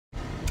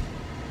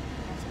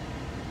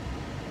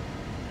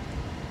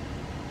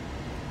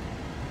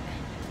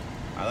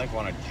like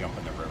want to jump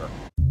in the river.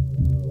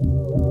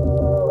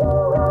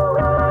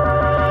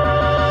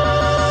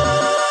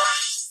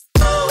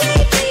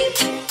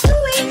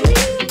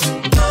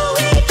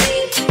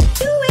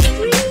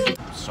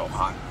 So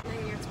hot.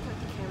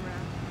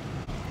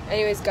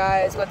 Anyways,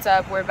 guys, what's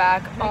up? We're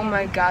back. Oh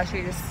my gosh,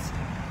 we just...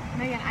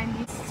 Megan, I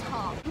need to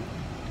talk.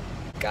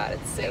 God,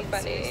 it's so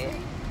funny.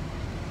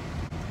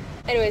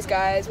 Anyways,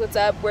 guys, what's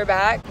up? We're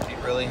back. Do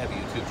you really have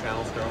YouTube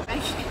channels, girl? That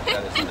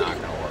is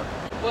not gonna work.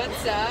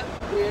 What's up?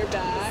 We're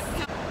back.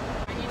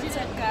 What's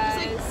up,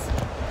 guys?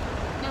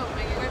 No,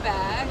 Megan. We're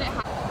back.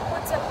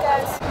 What's up,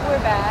 guys? We're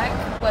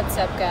back. What's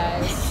up,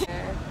 guys?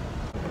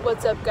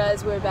 What's up,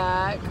 guys? We're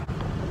back.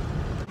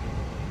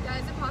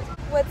 Guys, is it possible?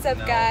 What's up,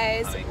 No,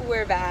 guys? honey.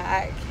 We're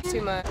back.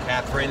 Too much.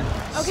 Catherine,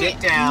 Okay, sit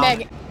down.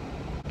 Megan.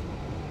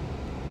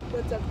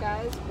 What's up,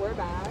 guys? We're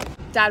back.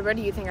 Dad, where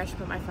do you think I should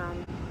put my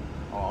phone?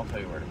 Oh, I'll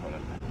tell you where to put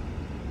it.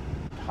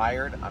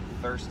 Tired, I'm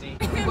thirsty.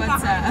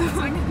 What's up?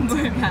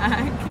 We're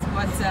back.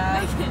 What's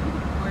up?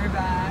 We're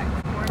back.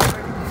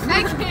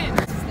 Megan!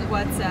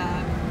 What's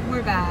up?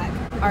 We're back.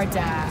 Our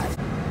dad.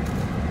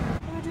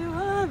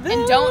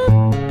 And don't...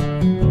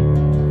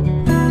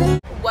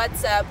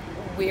 What's up?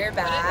 We're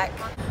back.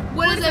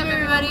 What is up,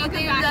 everybody? Thank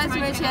you guys to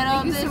my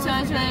channel. This is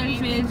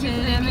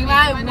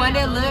my one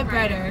day a little bit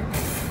brighter.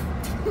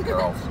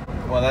 Girls.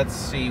 Well, that's,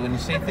 see, when you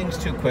say things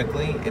too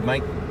quickly, it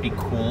might be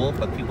cool,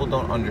 but people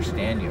don't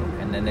understand you,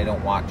 and then they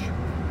don't watch.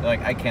 They're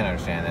like, I can't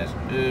understand this.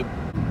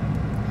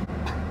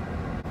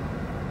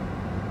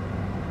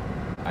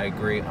 I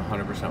agree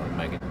 100% with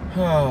Megan.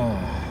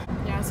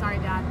 Yeah, sorry,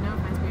 Dad. No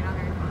offense, but you're not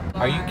very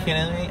fun. Are you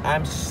kidding me?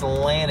 I'm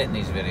slaying it in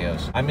these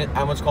videos. I'm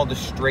what's called the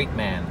straight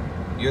man.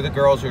 You're the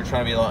girls who are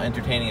trying to be a little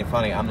entertaining and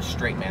funny. I'm the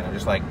straight man. I'm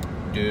just like,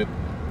 dude.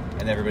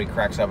 And everybody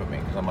cracks up at me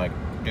because I'm like,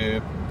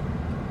 dude.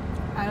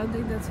 I don't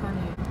think that's funny.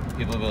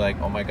 People will be like,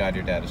 oh my God,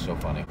 your dad is so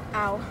funny.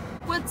 Ow.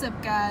 What's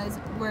up, guys?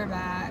 We're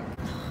back.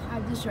 I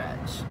have to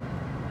stretch.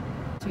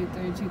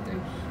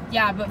 2:30.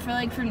 Yeah, but from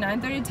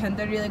 9:30 to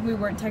 10:30, like we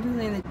weren't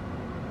technically in the...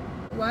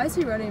 Why is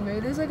he running? Maybe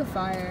there's like a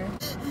fire.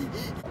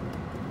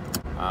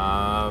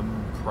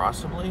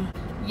 Possibly.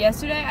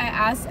 Yesterday, I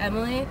asked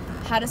Emily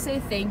how to say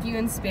thank you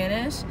in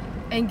Spanish,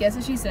 and guess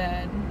what she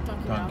said?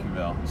 Thank you,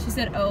 Belle. She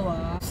said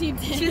hola. She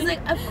did. She was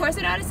like, of course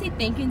I know how to say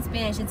thank you in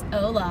Spanish. It's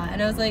hola.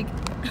 And I was like...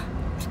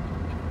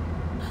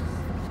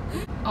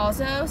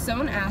 Also,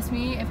 someone asked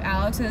me if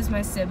Alex is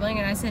my sibling,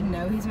 and I said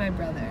no, he's my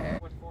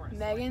brother.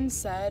 Megan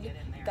said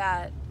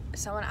that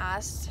someone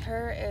asked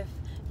her if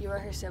you were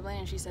her sibling,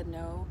 and she said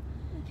no,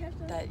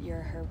 that you're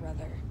her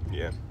brother.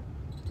 Yeah,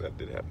 that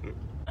did happen.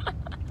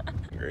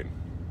 Great.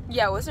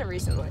 Yeah, it wasn't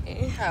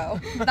recently. Oh,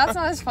 that's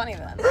not as funny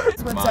then.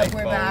 What's My up?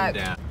 We're phone back.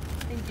 down.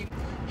 Thank you.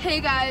 Hey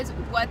guys,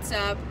 what's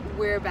up?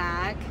 We're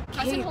back.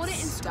 I said hold it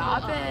and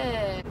stop scroll up.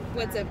 it.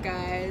 What's up,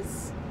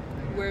 guys?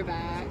 We're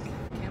back.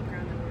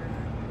 Campground that we're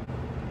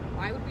at.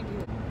 Why would we do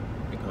it?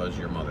 Because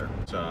your mother.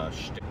 It's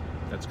shtick.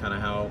 That's kind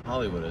of how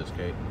Hollywood is,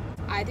 Kate.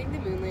 I think the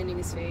moon landing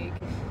is fake.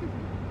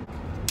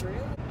 Really?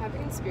 I have a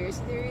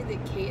conspiracy theory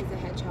that Kate is a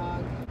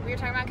hedgehog. We were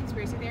talking about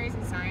conspiracy theories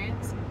and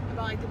science,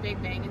 about like the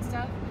Big Bang and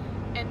stuff,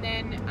 and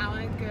then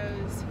Alan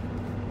goes,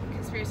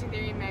 conspiracy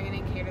theory, Megan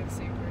and Kate are the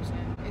same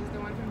person. Is the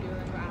one from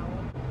Duolingo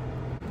Owl.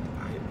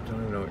 I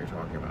don't even know what you're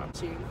talking about.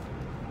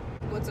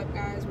 What's up,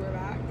 guys? We're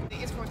back. I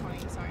think it's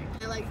 420, sorry.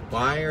 I like,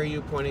 Why are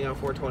you pointing out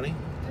 420?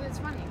 because it's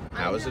funny.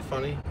 How is it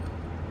funny?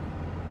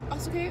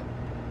 Also, Kate,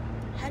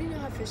 how do you know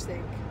how fish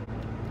think?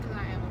 Because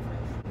I am a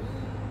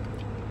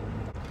fish.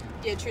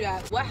 Yeah, true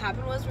that. What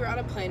happened was we were on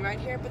a plane right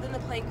here, but then the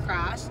plane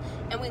crashed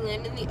and we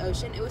landed in the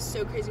ocean. It was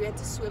so crazy. We had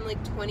to swim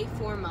like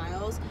 24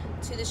 miles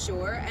to the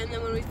shore, and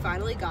then when we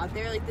finally got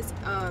there, like this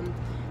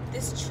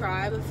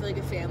tribe of like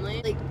a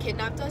family like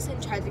kidnapped us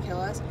and tried to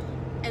kill us.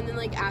 And then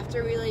like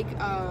after we like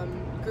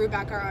grew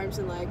back our arms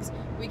and legs,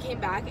 we came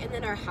back, and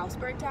then our house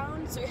burnt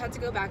down, so we had to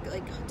go back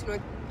like to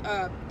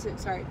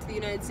the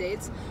United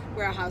States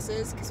where our house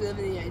is, because we live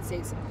in the United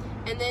States.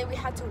 And then we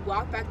had to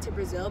walk back to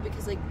Brazil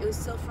because like it was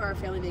still for our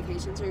family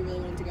vacation, so we really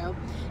wanted to go.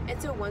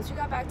 And so once we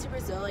got back to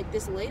Brazil, like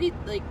this lady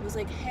like was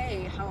like,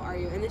 hey, how are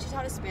you? And then she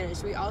taught us Spanish,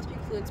 so we all speak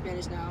fluent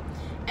Spanish now,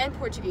 and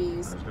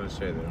Portuguese. I was gonna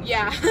say that.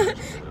 Yeah,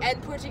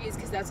 and Portuguese,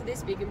 because that's what they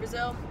speak in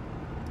Brazil.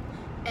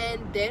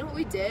 And then what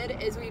we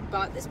did is we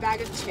bought this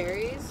bag of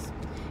cherries,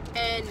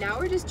 and now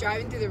we're just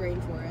driving through the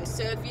rainforest.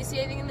 So if you see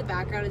anything in the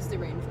background, it's the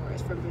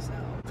rainforest from Brazil.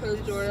 Close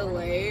the door to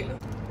late.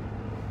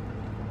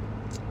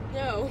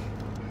 No.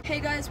 Hey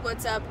guys,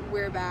 what's up?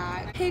 We're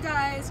back. Hey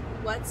guys,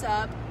 what's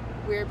up?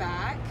 We're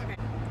back. Okay.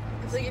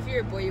 I feel like if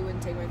you're a boy, you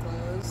wouldn't take my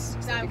clothes.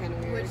 That'd be kind of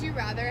weird. Would you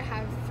rather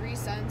have 3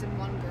 sons and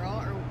 1 girl,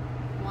 or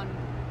 1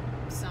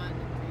 son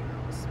and 3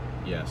 girls?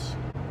 Yes,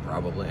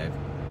 probably.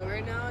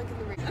 Right now, I'm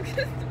I'm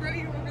gonna throw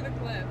you over the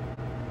cliff.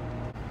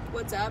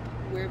 What's up?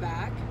 We're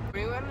back.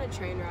 We went on a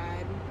train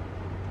ride.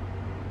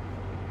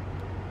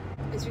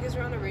 It's because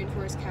we're on a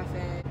rainforest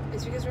cafe.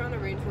 It's because we're on a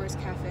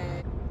rainforest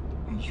cafe.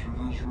 It's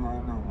because we're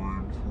on a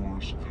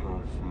rainforest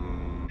cafe.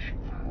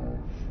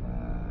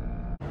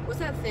 What's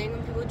that thing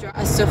when people drive?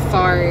 A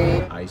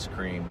safari. Ice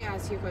cream. Let me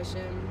ask you a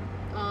question.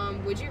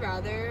 Would you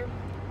rather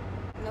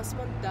las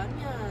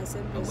montañas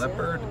en A Brazil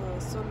leopard?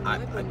 son muy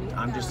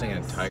I'm just thinking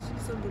a bonitas, tiger.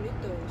 son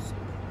bonitos.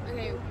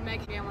 Okay,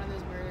 Meg be on one of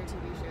those murder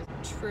TV shows.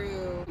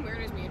 True.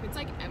 Murders me. If it's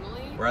like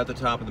Emily, We're at the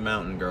top of the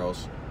mountain,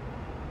 girls.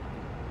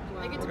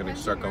 Like, it We're gonna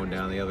depends start on going murders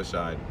down me. the other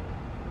side.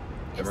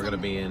 Then we're gonna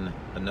be in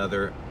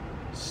another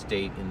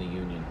state in the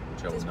Union,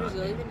 which I will Does not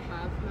Brazil name. even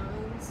have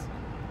mountains?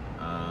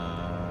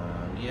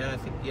 Yeah, I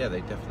think they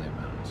definitely have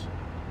mountains.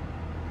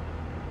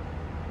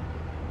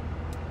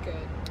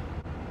 Good.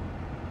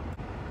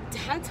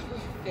 Dad's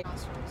big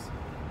nostrils.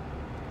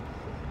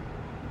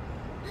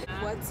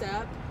 What's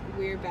up?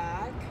 We're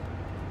back.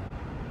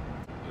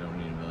 You don't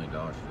need $1 million to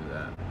do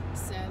that.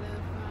 Set a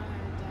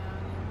fire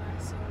down in my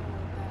soul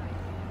that I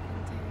can't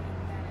contain,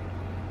 that I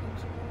can't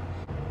control.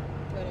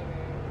 Whatever.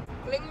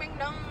 Bling bling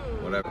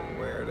dong. Whatever.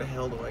 Where the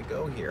hell do I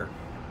go here?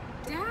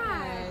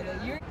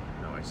 Dad, you're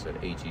No, I said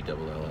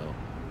HELL.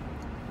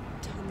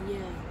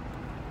 Tanya.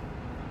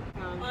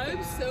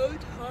 I'm so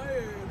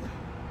tired.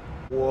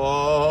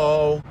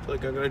 Whoa! I feel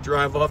like I'm gonna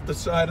drive off the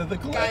side of the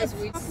cliff. Guys,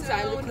 we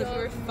decided the cliff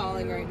we were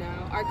falling right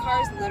now. Our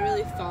car is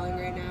literally falling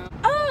right now.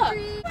 Oh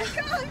my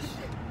gosh!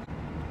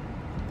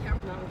 Yeah,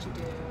 not what you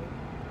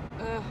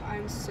do. Ugh,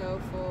 I'm so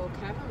full.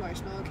 Can I have a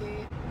marshmallow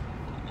cake?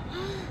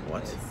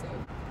 What? That is so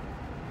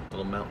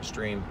Little mountain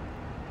stream.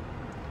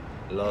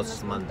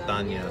 Los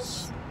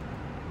Montañas.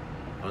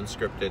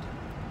 Unscripted.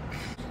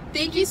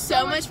 Thank you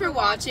so much for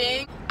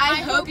watching. I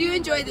hope you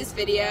enjoyed this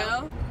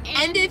video.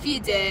 And if you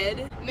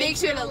did, make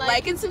sure to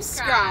like and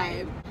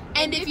subscribe.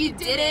 And if you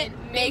didn't,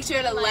 make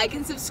sure to like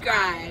and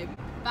subscribe.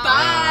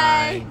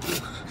 Bye!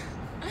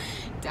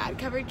 Dad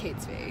covered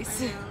Kate's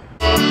face.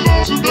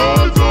 I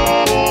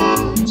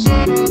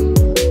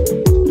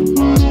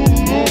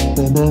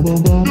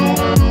know.